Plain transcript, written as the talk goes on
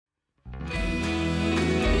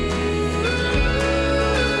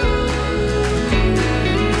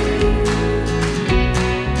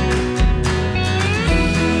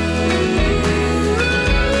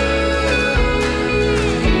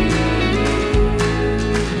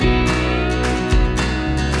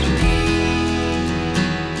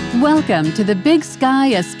Welcome to the Big Sky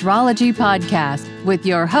Astrology Podcast with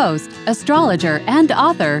your host, astrologer and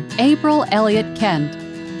author, April Elliott Kent.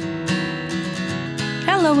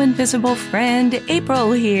 Hello, invisible friend.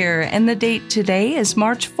 April here, and the date today is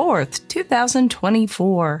March 4th,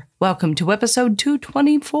 2024. Welcome to episode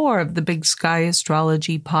 224 of the Big Sky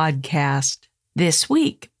Astrology Podcast. This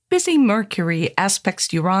week, busy Mercury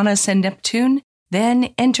aspects Uranus and Neptune,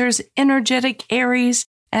 then enters energetic Aries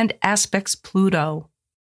and aspects Pluto.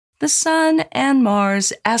 The Sun and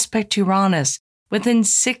Mars aspect Uranus within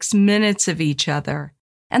 6 minutes of each other,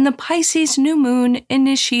 and the Pisces new moon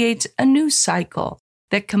initiates a new cycle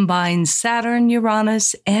that combines Saturn,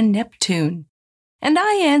 Uranus, and Neptune. And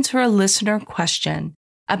I answer a listener question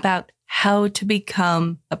about how to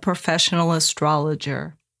become a professional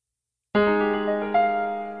astrologer.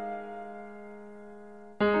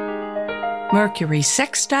 Mercury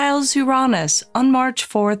sextiles Uranus on March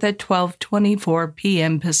 4th at 12:24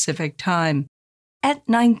 p.m. Pacific Time at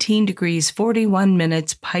 19 degrees 41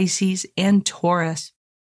 minutes Pisces and Taurus.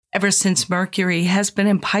 Ever since Mercury has been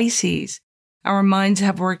in Pisces, our minds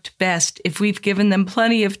have worked best if we've given them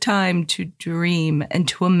plenty of time to dream and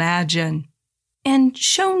to imagine, and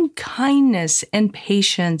shown kindness and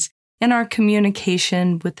patience in our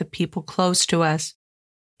communication with the people close to us.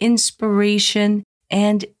 Inspiration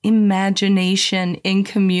and imagination in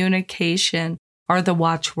communication are the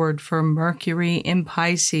watchword for Mercury in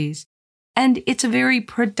Pisces, and it's a very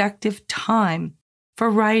productive time for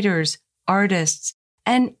writers, artists,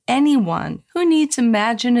 and anyone who needs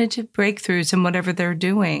imaginative breakthroughs in whatever they're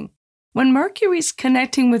doing. When Mercury's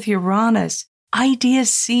connecting with Uranus, ideas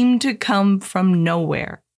seem to come from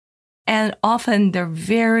nowhere, and often they're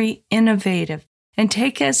very innovative and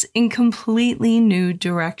take us in completely new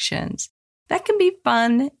directions. That can be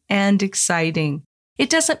fun and exciting. It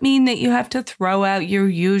doesn't mean that you have to throw out your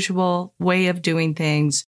usual way of doing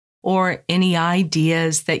things or any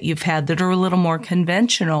ideas that you've had that are a little more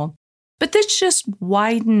conventional, but this just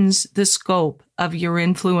widens the scope of your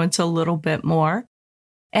influence a little bit more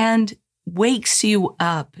and wakes you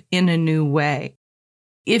up in a new way.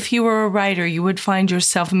 If you were a writer, you would find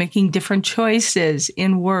yourself making different choices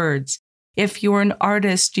in words. If you're an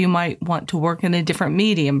artist, you might want to work in a different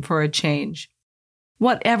medium for a change.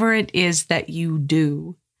 Whatever it is that you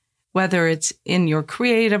do, whether it's in your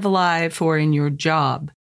creative life or in your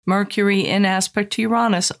job, Mercury in aspect to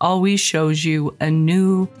Uranus always shows you a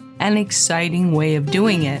new and exciting way of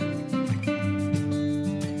doing it.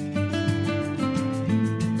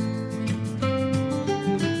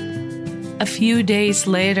 A few days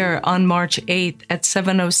later, on March 8th at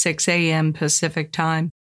 7:06 a.m. Pacific Time,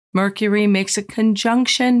 Mercury makes a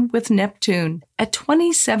conjunction with Neptune at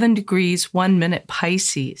 27 degrees 1 minute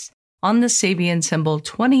Pisces on the Sabian symbol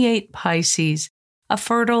 28 Pisces, a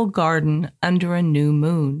fertile garden under a new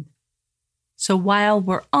moon. So while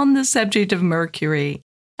we're on the subject of Mercury,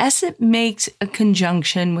 as it makes a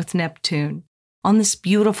conjunction with Neptune on this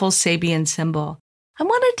beautiful Sabian symbol, I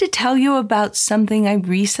wanted to tell you about something I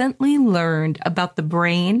recently learned about the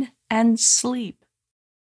brain and sleep.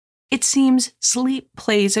 It seems sleep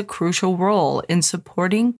plays a crucial role in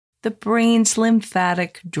supporting the brain's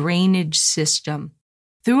lymphatic drainage system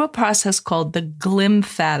through a process called the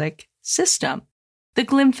glymphatic system. The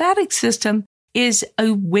glymphatic system is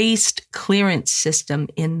a waste clearance system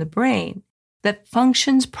in the brain that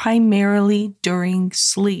functions primarily during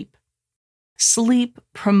sleep. Sleep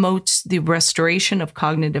promotes the restoration of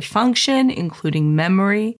cognitive function, including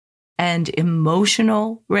memory and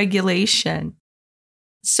emotional regulation.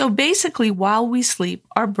 So basically, while we sleep,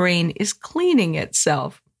 our brain is cleaning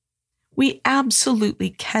itself. We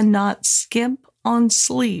absolutely cannot skimp on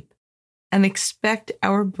sleep and expect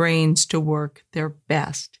our brains to work their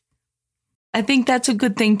best. I think that's a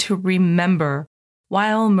good thing to remember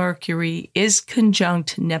while Mercury is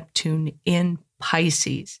conjunct Neptune in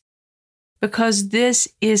Pisces, because this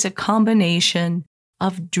is a combination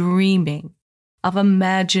of dreaming, of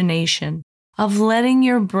imagination, of letting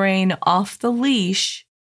your brain off the leash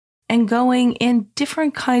and going in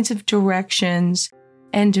different kinds of directions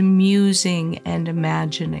and musing and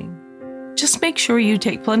imagining. Just make sure you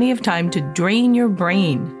take plenty of time to drain your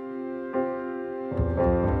brain.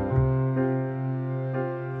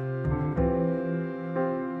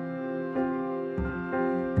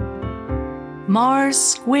 Mars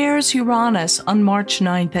squares Uranus on March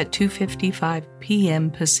 9th at 2:55 p.m.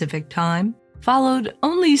 Pacific Time, followed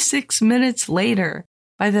only 6 minutes later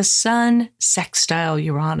by the Sun sextile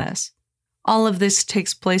Uranus. All of this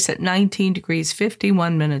takes place at 19 degrees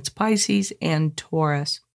 51 minutes Pisces and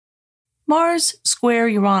Taurus. Mars square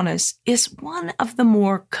Uranus is one of the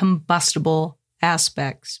more combustible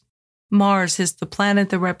aspects. Mars is the planet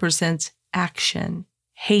that represents action,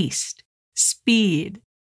 haste, speed.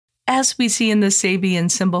 As we see in the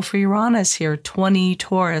Sabian symbol for Uranus here, 20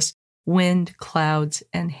 Taurus, wind, clouds,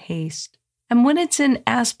 and haste. And when it's in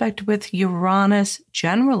aspect with Uranus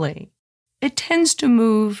generally, it tends to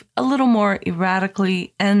move a little more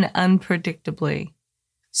erratically and unpredictably.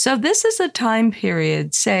 So this is a time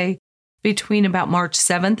period, say, between about March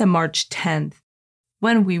 7th and March 10th,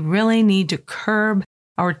 when we really need to curb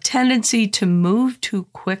our tendency to move too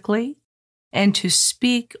quickly and to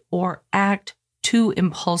speak or act too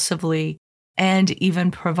impulsively and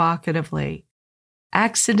even provocatively.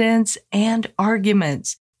 Accidents and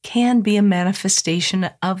arguments can be a manifestation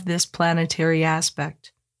of this planetary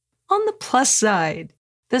aspect. On the plus side,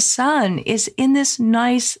 the Sun is in this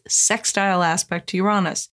nice sextile aspect to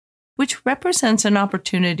Uranus, which represents an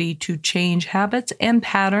opportunity to change habits and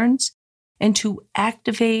patterns and to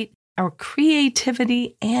activate our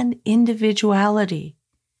creativity and individuality.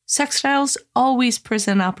 Sextiles always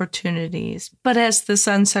present opportunities, but as the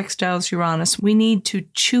Sun sextiles Uranus, we need to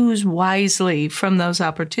choose wisely from those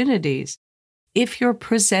opportunities. If you're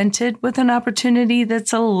presented with an opportunity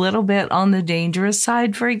that's a little bit on the dangerous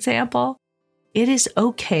side, for example, it is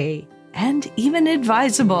okay and even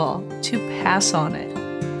advisable to pass on it.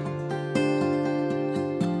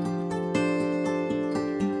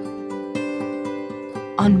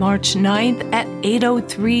 On March 9th at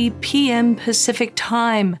 8:03 p.m. Pacific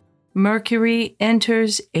Time, Mercury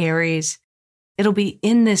enters Aries. It'll be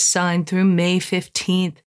in this sign through May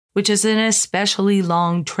 15th, which is an especially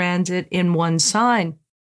long transit in one sign,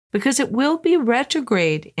 because it will be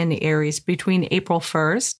retrograde in Aries between April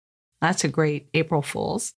 1st, that's a great April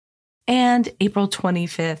Fool's, and April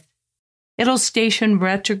 25th. It'll station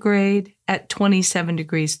retrograde at 27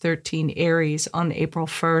 degrees 13 Aries on April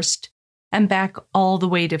 1st, and back all the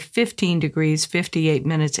way to 15 degrees 58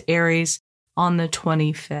 minutes Aries on the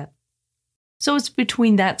 25th. So it's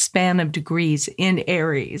between that span of degrees in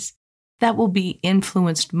Aries that will be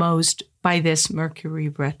influenced most by this Mercury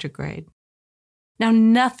retrograde. Now,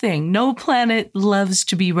 no planet loves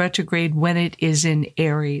to be retrograde when it is in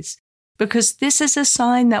Aries, because this is a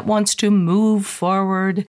sign that wants to move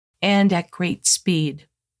forward and at great speed.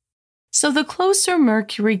 So the closer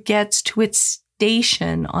Mercury gets to its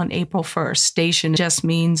station on April 1st, station just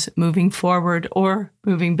means moving forward or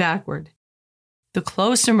moving backward. The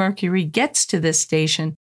closer Mercury gets to this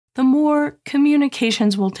station, the more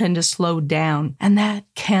communications will tend to slow down, and that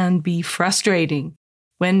can be frustrating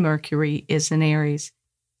when Mercury is in Aries.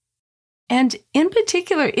 And in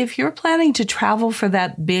particular, if you're planning to travel for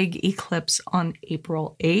that big eclipse on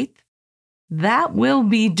April 8th, that will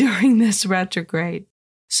be during this retrograde.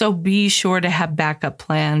 So be sure to have backup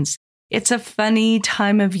plans. It's a funny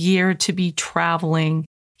time of year to be traveling.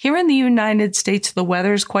 Here in the United States, the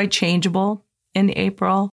weather is quite changeable in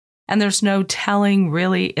April, and there's no telling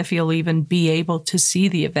really if you'll even be able to see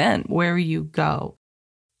the event where you go.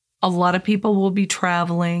 A lot of people will be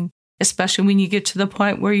traveling, especially when you get to the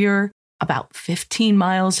point where you're about 15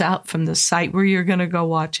 miles out from the site where you're going to go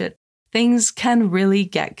watch it. Things can really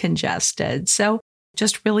get congested. So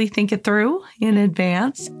just really think it through in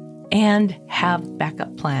advance and have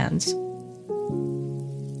backup plans.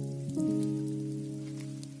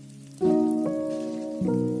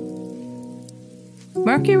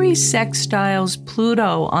 Mercury sextiles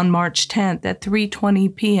Pluto on March 10th at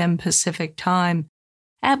 3:20 p.m. Pacific Time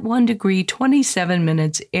at 1 degree 27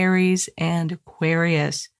 minutes Aries and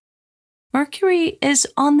Aquarius. Mercury is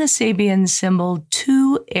on the Sabian symbol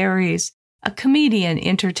 2 Aries, a comedian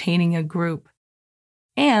entertaining a group.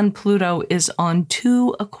 And Pluto is on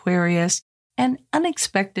 2 Aquarius, an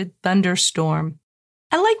unexpected thunderstorm.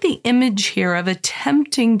 I like the image here of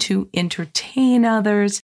attempting to entertain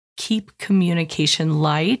others, keep communication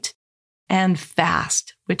light and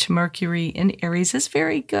fast, which Mercury in Aries is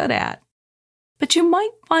very good at. But you might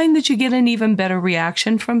find that you get an even better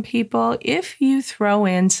reaction from people if you throw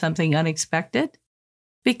in something unexpected,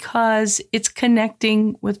 because it's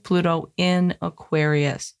connecting with Pluto in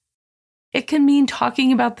Aquarius. It can mean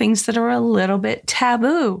talking about things that are a little bit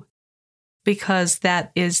taboo, because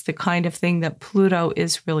that is the kind of thing that Pluto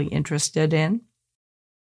is really interested in.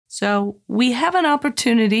 So we have an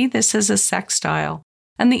opportunity. This is a sextile.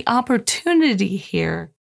 And the opportunity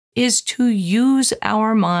here is to use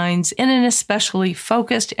our minds in an especially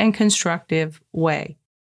focused and constructive way.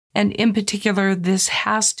 And in particular, this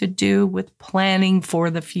has to do with planning for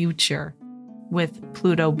the future, with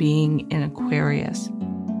Pluto being in Aquarius.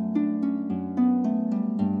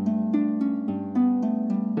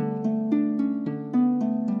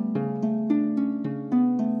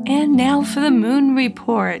 And now for the moon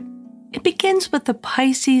report. It begins with the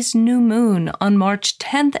Pisces new moon on March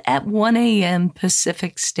 10th at 1 a.m.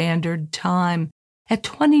 Pacific Standard Time at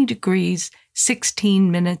 20 degrees,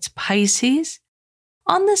 16 minutes Pisces.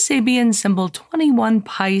 On the Sabian symbol 21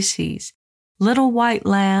 Pisces, little white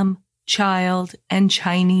lamb, child, and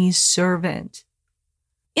Chinese servant.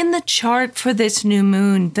 In the chart for this new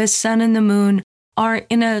moon, the sun and the moon are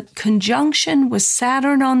in a conjunction with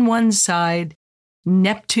Saturn on one side,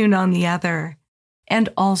 Neptune on the other, and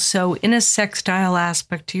also in a sextile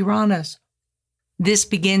aspect to Uranus. This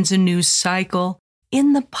begins a new cycle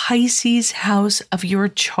in the Pisces house of your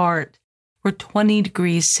chart, where 20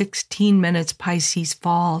 degrees, 16 minutes Pisces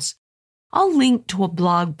falls. I'll link to a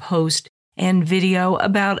blog post and video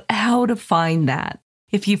about how to find that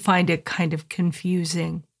if you find it kind of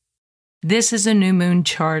confusing. This is a new moon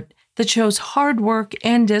chart that shows hard work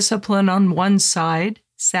and discipline on one side,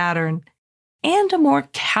 Saturn, and a more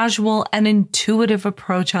casual and intuitive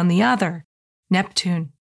approach on the other,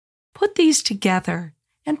 Neptune. Put these together,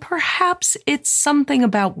 and perhaps it's something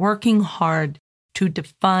about working hard to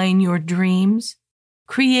define your dreams,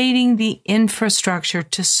 creating the infrastructure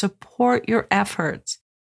to support your efforts,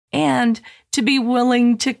 and to be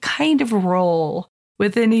willing to kind of roll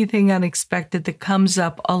with anything unexpected that comes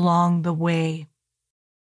up along the way.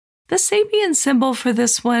 The Sabian symbol for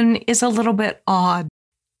this one is a little bit odd.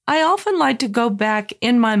 I often like to go back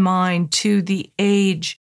in my mind to the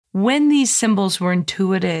age when these symbols were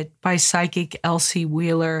intuited by psychic Elsie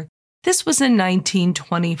Wheeler. This was in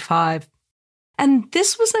 1925. And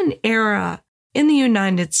this was an era in the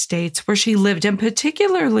United States where she lived, and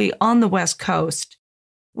particularly on the West Coast,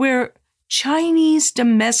 where Chinese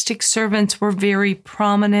domestic servants were very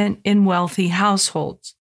prominent in wealthy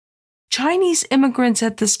households. Chinese immigrants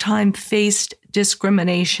at this time faced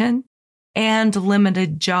discrimination and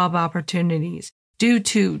limited job opportunities due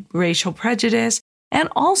to racial prejudice and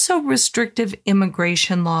also restrictive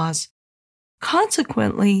immigration laws.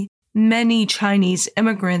 Consequently, many Chinese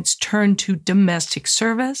immigrants turned to domestic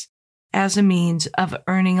service as a means of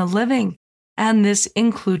earning a living, and this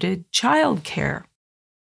included childcare.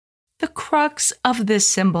 The crux of this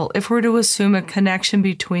symbol, if we're to assume a connection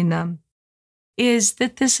between them, is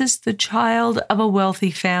that this is the child of a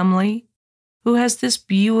wealthy family who has this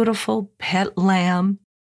beautiful pet lamb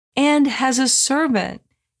and has a servant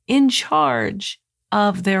in charge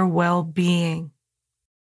of their well-being.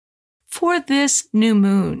 For this new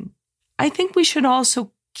moon, I think we should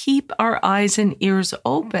also keep our eyes and ears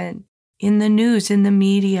open in the news, in the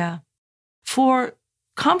media, for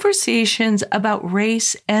conversations about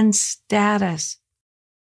race and status.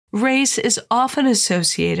 Race is often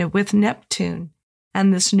associated with Neptune,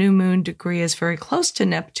 and this new moon degree is very close to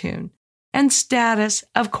Neptune. And status,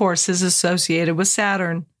 of course, is associated with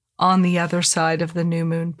Saturn on the other side of the new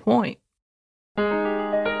moon point.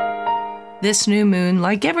 This new moon,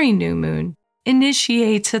 like every new moon,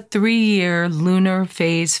 initiates a 3-year lunar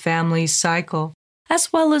phase family cycle,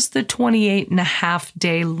 as well as the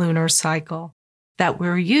 28.5-day lunar cycle that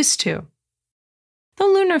we're used to. The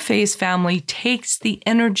lunar phase family takes the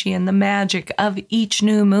energy and the magic of each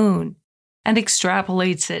new moon and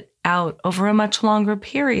extrapolates it out over a much longer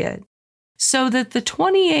period, so that the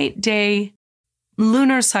 28-day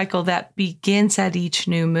lunar cycle that begins at each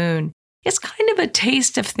new moon is kind of a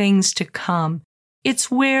taste of things to come. It's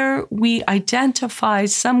where we identify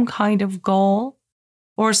some kind of goal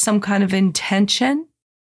or some kind of intention,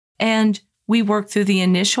 and we work through the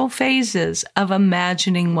initial phases of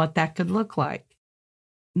imagining what that could look like.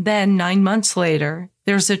 Then 9 months later,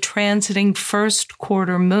 there's a transiting first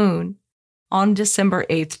quarter moon on December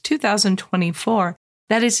 8th, 2024,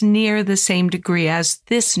 that is near the same degree as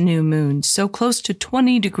this new moon, so close to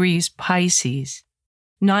 20 degrees Pisces.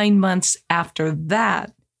 9 months after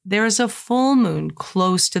that, there is a full moon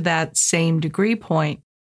close to that same degree point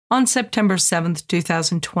on September 7th,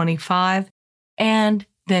 2025, and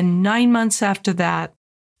then 9 months after that,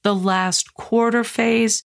 the last quarter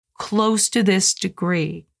phase close to this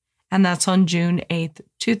degree, and that's on June 8th,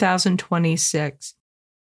 2026.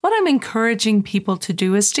 What I'm encouraging people to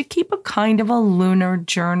do is to keep a kind of a lunar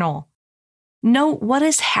journal. Note what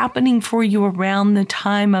is happening for you around the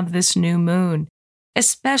time of this new moon,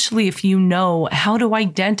 especially if you know how to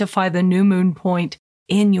identify the new moon point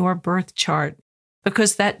in your birth chart,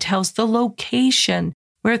 because that tells the location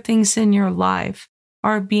where things in your life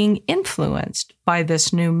are being influenced by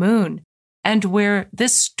this new moon, and where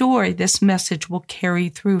this story, this message will carry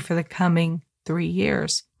through for the coming 3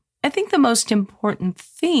 years. I think the most important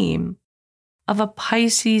theme of a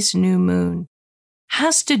Pisces new moon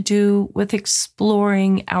has to do with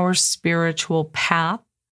exploring our spiritual path,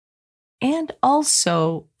 and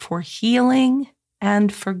also for healing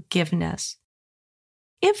and forgiveness.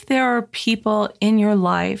 If there are people in your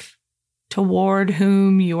life toward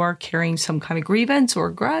whom you are carrying some kind of grievance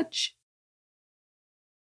or grudge,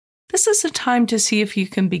 this is a time to see if you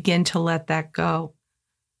can begin to let that go,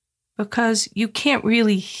 because you can't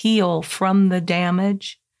really heal from the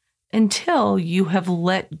damage until you have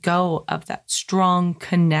let go of that strong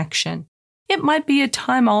connection. It might be a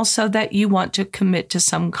time also that you want to commit to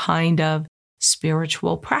some kind of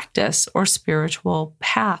spiritual practice or spiritual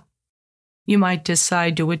path. You might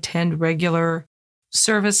decide to attend regular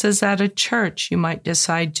services at a church. You might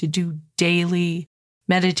decide to do daily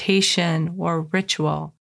meditation or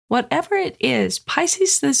ritual. Whatever it is,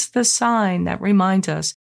 Pisces is the sign that reminds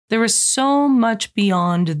us there is so much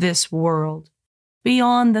beyond this world,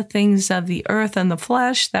 beyond the things of the earth and the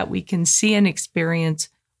flesh that we can see and experience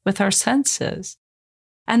with our senses.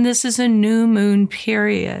 And this is a new moon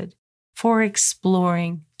period for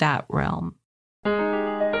exploring that realm.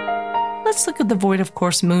 Let's look at the void of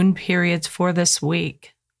course moon periods for this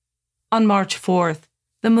week. On March 4th,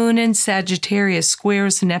 the moon in Sagittarius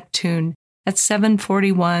squares Neptune at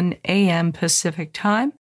 7:41 a.m. Pacific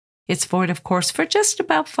time. It's void of course for just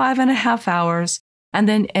about 5.5 hours and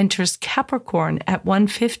then enters Capricorn at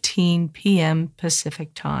 1:15 p.m.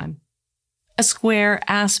 Pacific time. A square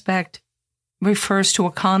aspect refers to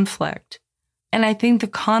a conflict. And I think the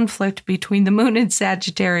conflict between the moon in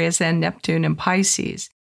Sagittarius and Neptune in Pisces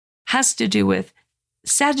has to do with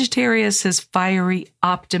Sagittarius's fiery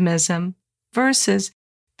optimism versus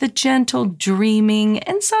the gentle dreaming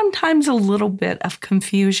and sometimes a little bit of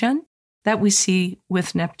confusion that we see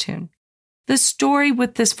with Neptune. The story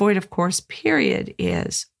with this void of course period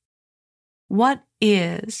is what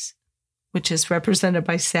is, which is represented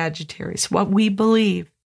by Sagittarius, what we believe,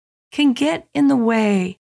 can get in the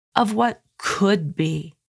way of what could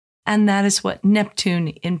be. And that is what Neptune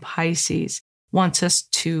in Pisces wants us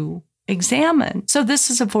to examine. So this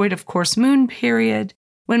is a void of course moon period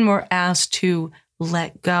when we're asked to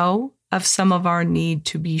let go of some of our need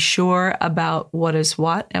to be sure about what is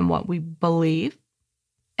what and what we believe,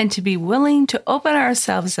 and to be willing to open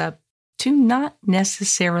ourselves up to not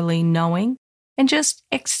necessarily knowing and just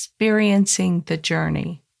experiencing the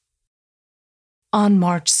journey. On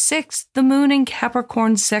March 6th, the moon in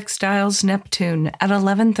Capricorn sextiles Neptune at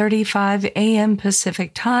 11:35 a.m.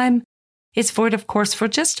 Pacific time. It's void of course for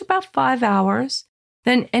just about 5 hours,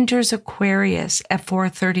 then enters Aquarius at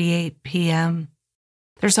 4:38 p.m.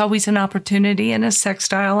 There's always an opportunity in a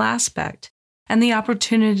sextile aspect, and the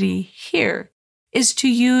opportunity here is to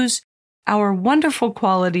use our wonderful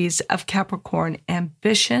qualities of Capricorn,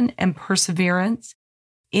 ambition and perseverance,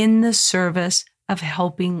 in the service of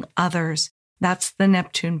helping others. That's the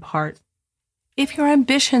Neptune part. If your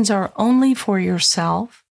ambitions are only for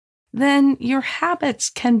yourself, then your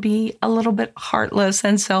habits can be a little bit heartless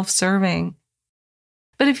and self-serving.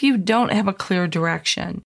 But if you don't have a clear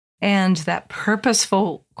direction and that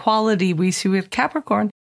purposeful quality we see with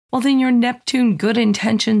Capricorn, well, then your Neptune good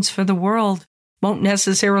intentions for the world won't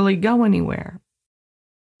necessarily go anywhere.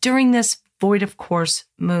 During this void of course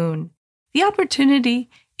moon, the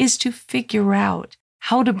opportunity is to figure out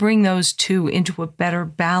how to bring those two into a better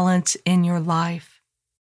balance in your life.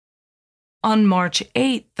 On March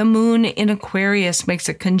 8th, the moon in Aquarius makes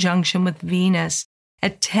a conjunction with Venus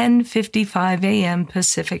at 10:55 a.m.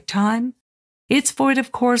 Pacific time. It's void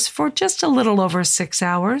of course for just a little over 6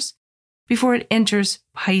 hours before it enters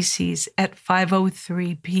Pisces at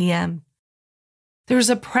 5:03 p.m. There's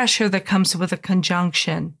a pressure that comes with a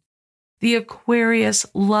conjunction. The Aquarius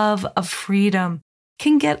love of freedom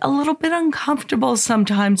can get a little bit uncomfortable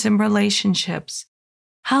sometimes in relationships.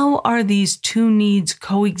 How are these two needs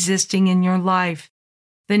coexisting in your life?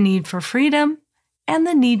 The need for freedom and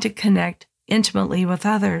the need to connect intimately with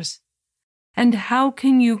others. And how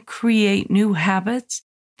can you create new habits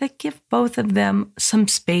that give both of them some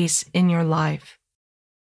space in your life?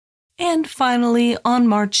 And finally, on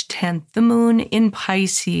March 10th, the moon in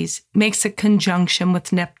Pisces makes a conjunction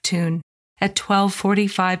with Neptune at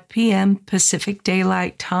 12:45 p.m. Pacific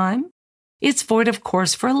Daylight Time. It's void of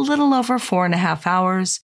course for a little over 4.5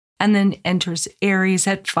 hours and then enters Aries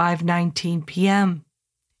at 5:19 p.m.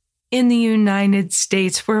 In the United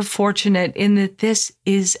States, we're fortunate in that this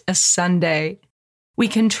is a Sunday. We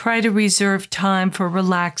can try to reserve time for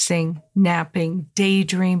relaxing, napping,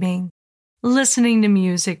 daydreaming, listening to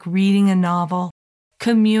music, reading a novel,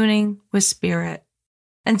 communing with spirit,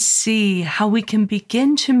 and see how we can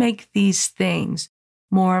begin to make these things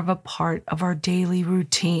more of a part of our daily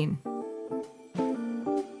routine.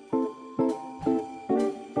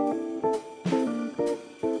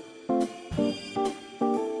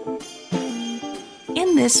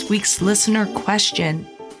 In this week's listener question,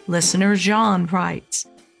 listener Jean writes,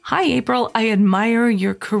 "Hi, April. I admire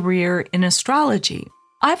your career in astrology.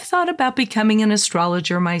 I've thought about becoming an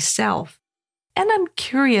astrologer myself, and I'm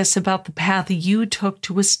curious about the path you took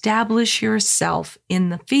to establish yourself in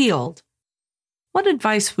the field. What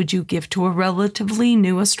advice would you give to a relatively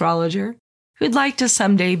new astrologer who'd like to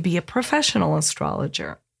someday be a professional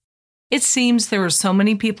astrologer? It seems there are so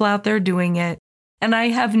many people out there doing it, and I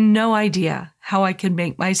have no idea how I can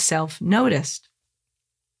make myself noticed."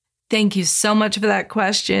 Thank you so much for that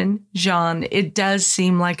question, Jean. It does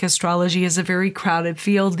seem like astrology is a very crowded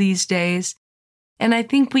field these days, and I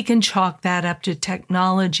think we can chalk that up to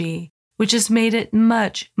technology, which has made it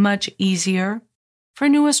much, much easier for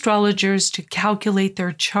new astrologers to calculate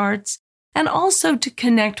their charts and also to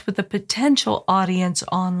connect with a potential audience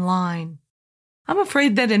online. I'm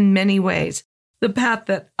afraid that in many ways, the path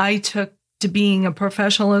that I took to being a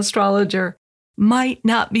professional astrologer might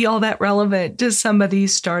not be all that relevant to somebody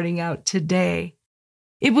starting out today.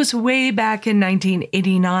 It was way back in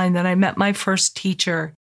 1989 that I met my first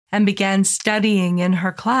teacher and began studying in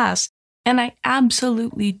her class. And I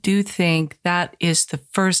absolutely do think that is the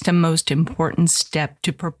first and most important step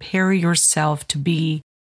to prepare yourself to be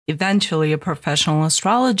eventually a professional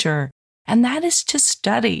astrologer. And that is to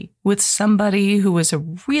study with somebody who is a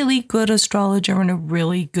really good astrologer and a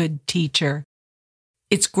really good teacher.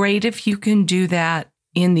 It's great if you can do that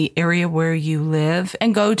in the area where you live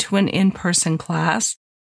and go to an in-person class,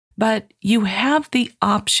 but you have the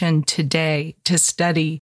option today to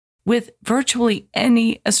study with virtually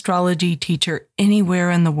any astrology teacher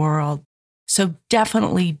anywhere in the world. So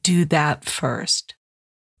definitely do that first.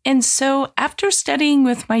 And so after studying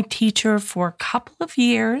with my teacher for a couple of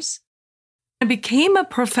years, I became a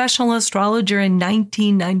professional astrologer in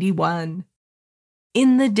 1991.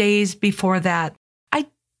 In the days before that, I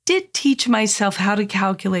did teach myself how to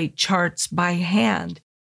calculate charts by hand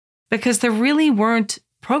because there really weren't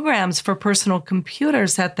programs for personal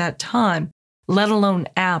computers at that time, let alone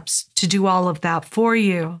apps to do all of that for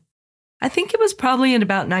you. I think it was probably in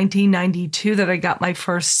about 1992 that I got my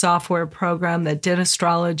first software program that did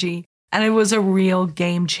astrology, and it was a real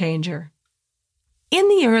game changer. In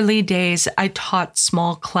the early days, I taught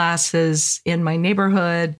small classes in my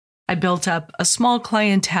neighborhood. I built up a small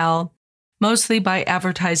clientele, mostly by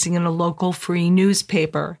advertising in a local free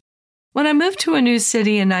newspaper. When I moved to a new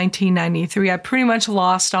city in 1993, I pretty much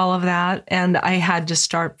lost all of that, and I had to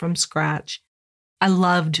start from scratch. I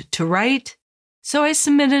loved to write, so I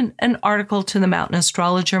submitted an article to the Mountain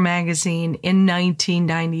Astrologer magazine in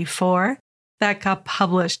 1994. That got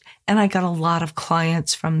published, and I got a lot of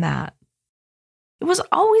clients from that. It was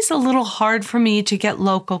always a little hard for me to get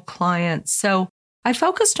local clients, so I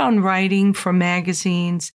focused on writing for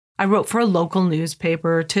magazines. I wrote for a local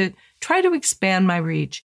newspaper to try to expand my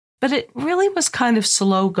reach, but it really was kind of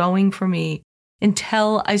slow going for me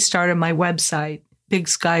until I started my website, Big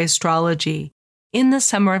Sky Astrology, in the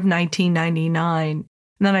summer of 1999. And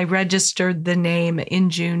then I registered the name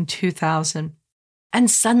in June 2000.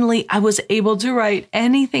 And suddenly I was able to write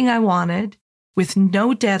anything I wanted with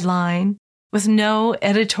no deadline, with no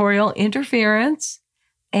editorial interference,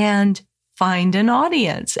 and find an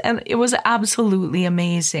audience. And it was absolutely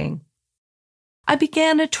amazing. I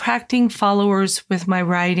began attracting followers with my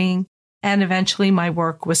writing, and eventually my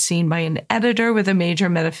work was seen by an editor with a major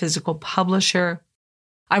metaphysical publisher.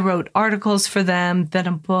 I wrote articles for them, then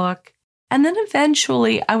a book, and then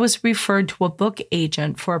eventually I was referred to a book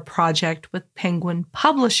agent for a project with Penguin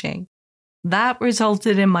Publishing. That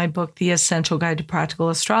resulted in my book, The Essential Guide to Practical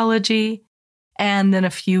Astrology. And then a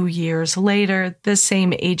few years later, the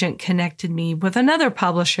same agent connected me with another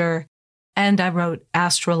publisher, and I wrote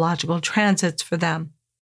astrological transits for them.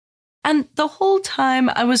 And the whole time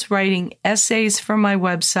I was writing essays for my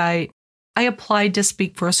website, I applied to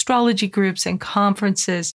speak for astrology groups and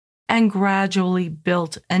conferences and gradually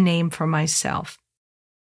built a name for myself.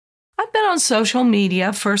 I've been on social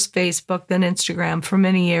media, first Facebook, then Instagram, for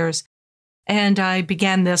many years, and I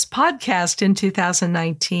began this podcast in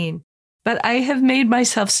 2019. But I have made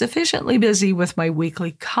myself sufficiently busy with my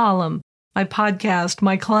weekly column, my podcast,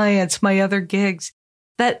 my clients, my other gigs,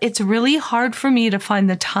 that it's really hard for me to find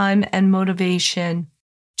the time and motivation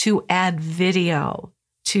to add video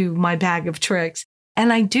to my bag of tricks.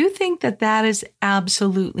 And I do think that that is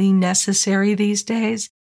absolutely necessary these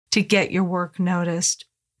days to get your work noticed.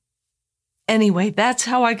 Anyway, that's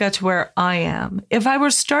how I got to where I am. If I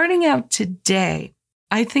were starting out today,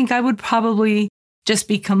 I think I would probably just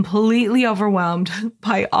be completely overwhelmed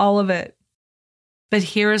by all of it. But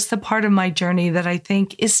here is the part of my journey that I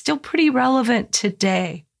think is still pretty relevant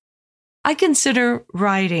today. I consider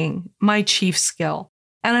writing my chief skill.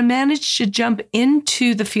 and I managed to jump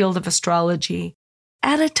into the field of astrology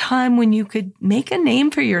at a time when you could make a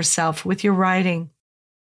name for yourself with your writing.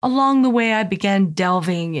 Along the way, I began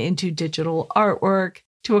delving into digital artwork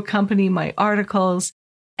to accompany my articles,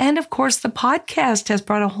 and of course, the podcast has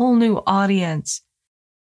brought a whole new audience.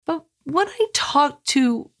 But when I talk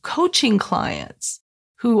to coaching clients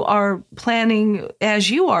who are planning, as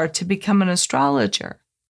you are, to become an astrologer,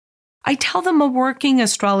 I tell them a working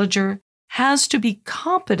astrologer has to be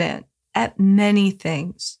competent at many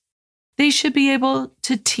things. They should be able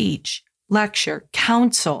to teach, lecture,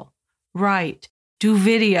 counsel, write, do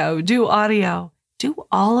video, do audio, do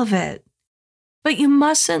all of it. But you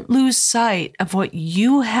mustn't lose sight of what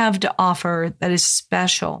you have to offer that is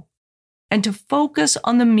special and to focus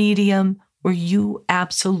on the medium where you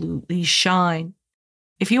absolutely shine.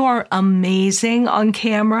 If you are amazing on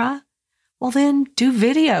camera, well then do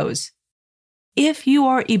videos. If you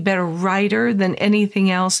are a better writer than anything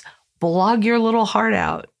else, blog your little heart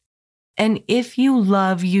out. And if you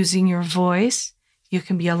love using your voice, you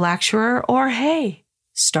can be a lecturer or, hey,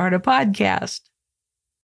 start a podcast.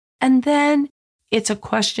 And then it's a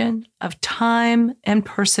question of time and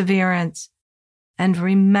perseverance. And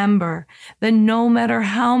remember that no matter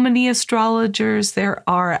how many astrologers there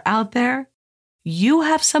are out there, you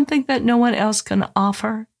have something that no one else can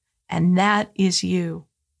offer, and that is you.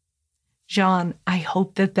 John, I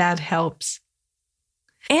hope that helps.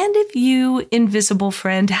 And if you, invisible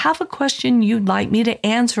friend, have a question you'd like me to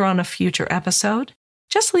answer on a future episode,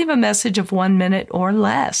 just leave a message of 1 minute or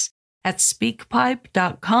less at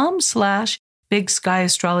speakpipe.com/Big Sky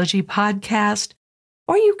Astrology Podcast,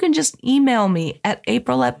 or you can just email me at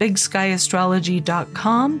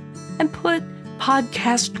april@bigskyastrology.com and put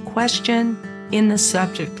podcast question in the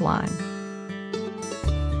subject line.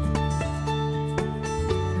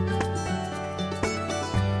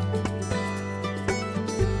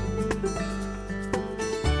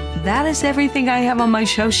 That is everything I have on my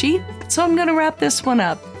show sheet, so I'm going to wrap this one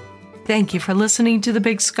up. Thank you for listening to the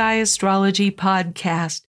Big Sky Astrology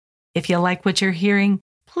Podcast. If you like what you're hearing,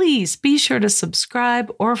 please be sure to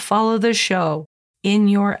subscribe or follow the show in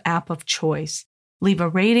your app of choice. Leave a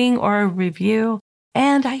rating or a review,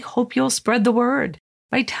 and I hope you'll spread the word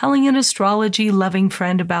by telling an astrology-loving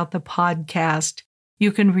friend about the podcast.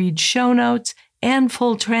 You can read show notes and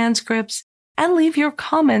full transcripts and leave your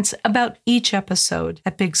comments about each episode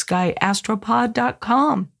at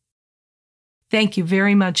bigskyastropod.com. Thank you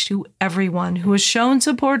very much to everyone who has shown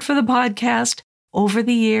support for the podcast over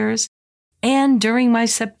the years and during my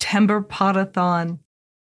September Podathon.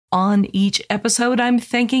 On each episode, I'm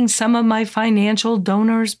thanking some of my financial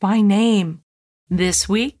donors by name. This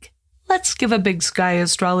week, let's give a Big Sky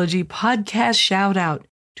Astrology Podcast shout out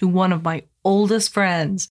to one of my oldest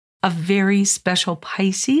friends, a very special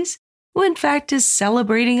Pisces, who in fact is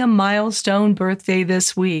celebrating a milestone birthday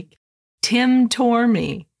this week, Tim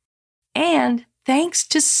Tormey. And thanks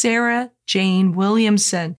to Sarah Jane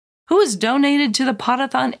Williamson, who has donated to the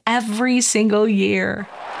Podathon every single year.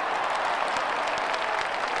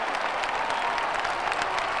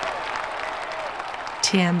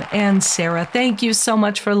 Tim and Sarah, thank you so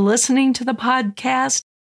much for listening to the podcast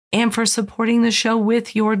and for supporting the show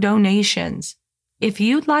with your donations. If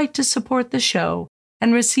you'd like to support the show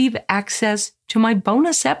and receive access to my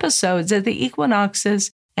bonus episodes at the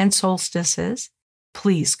equinoxes and solstices,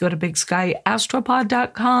 please go to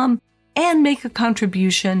bigskyastropod.com and make a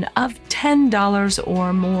contribution of $10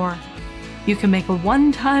 or more. You can make a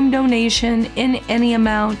one-time donation in any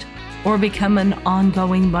amount or become an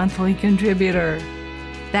ongoing monthly contributor.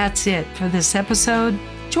 That's it for this episode.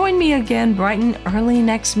 Join me again bright and early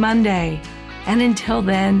next Monday. And until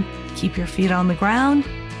then, keep your feet on the ground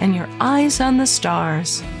and your eyes on the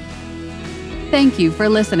stars. Thank you for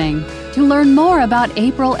listening. To learn more about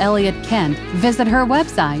April Elliott Kent, visit her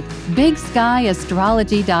website,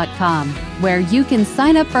 bigskyAstrology.com, where you can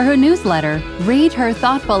sign up for her newsletter, read her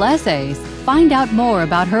thoughtful essays, find out more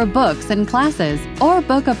about her books and classes, or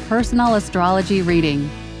book a personal astrology reading.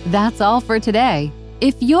 That's all for today.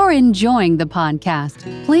 If you're enjoying the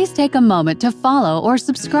podcast, please take a moment to follow or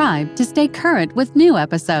subscribe to stay current with new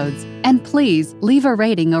episodes. And please leave a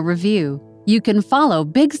rating or review. You can follow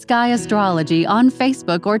Big Sky Astrology on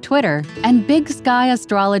Facebook or Twitter and Big Sky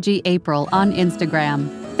Astrology April on Instagram.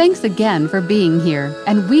 Thanks again for being here,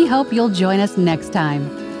 and we hope you'll join us next time.